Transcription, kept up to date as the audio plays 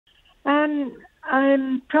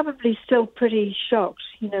I'm probably still pretty shocked.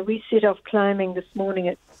 You know, we set off climbing this morning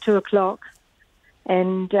at 2 o'clock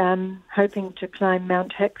and hoping to climb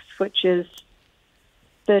Mt Hicks, which is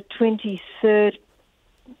the 23rd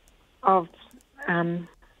of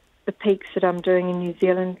the peaks that I'm doing in New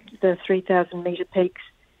Zealand, the 3,000-metre peaks,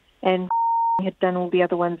 and had done all the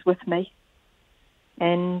other ones with me.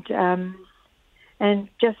 And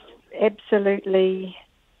just absolutely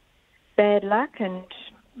bad luck and,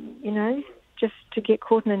 you know, just to get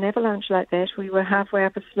caught in an avalanche like that. We were halfway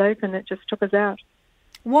up a slope and it just took us out.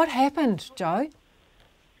 What happened, Jo?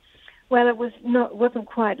 Well, it wasn't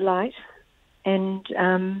quite light, and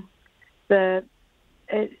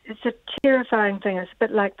it's a terrifying thing. It's a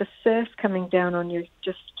bit like the surf coming down on you,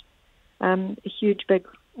 just a huge big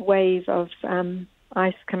wave of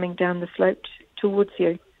ice coming down the slope towards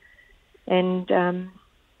you, and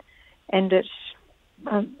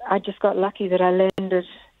I just got lucky that I landed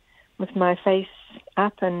with my face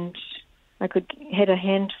up and I had a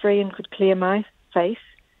hand free and could clear my face.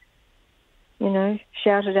 You know,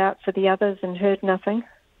 shouted out for the others and heard nothing.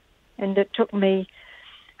 And it took me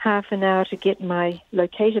half an hour to get my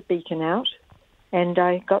locator beacon out, and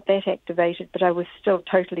I got that activated, but I was still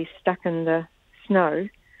totally stuck in the snow.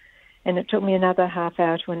 And it took me another half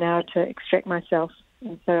hour to an hour to extract myself.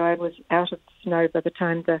 And so I was out of the snow by the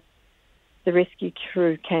time the rescue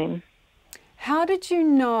crew came. How did you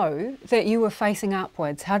know that you were facing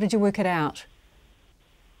upwards? How did you work it out?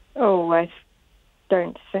 Oh, I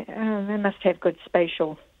don't think. They must have good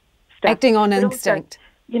spatial stuff. Acting on but instinct. Also,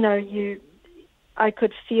 you know, I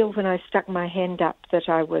could feel when I stuck my hand up that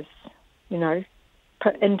I was, you know,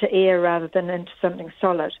 put into air rather than into something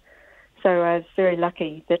solid. So I was very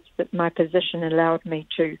lucky that my position allowed me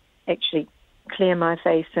to actually clear my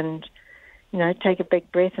face and, you know, take a big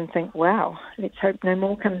breath and think, wow, let's hope no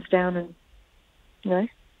more comes down and, you know,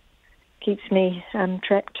 keeps me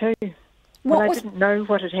trapped too. I didn't know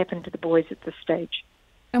what had happened to the boys at this stage.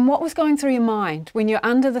 And what was going through your mind when you're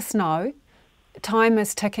under the snow, time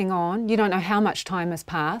is ticking on, you don't know how much time has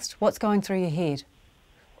passed, what's going through your head?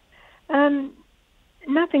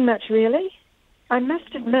 Nothing much really. I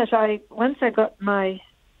must admit, once I got my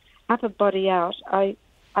upper body out, I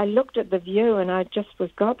looked at the view and I just was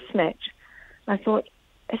gobsmacked. I thought,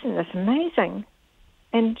 isn't this amazing?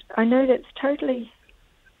 And I know that's totally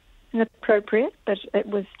inappropriate, but it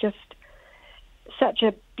was just such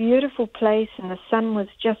a beautiful place, and the sun was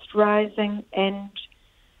just rising, and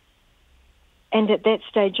at that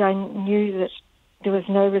stage I knew that there was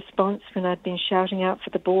no response when I'd been shouting out for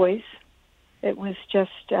the boys. It was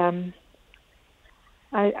just,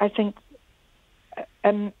 I think,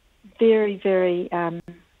 very, very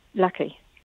lucky.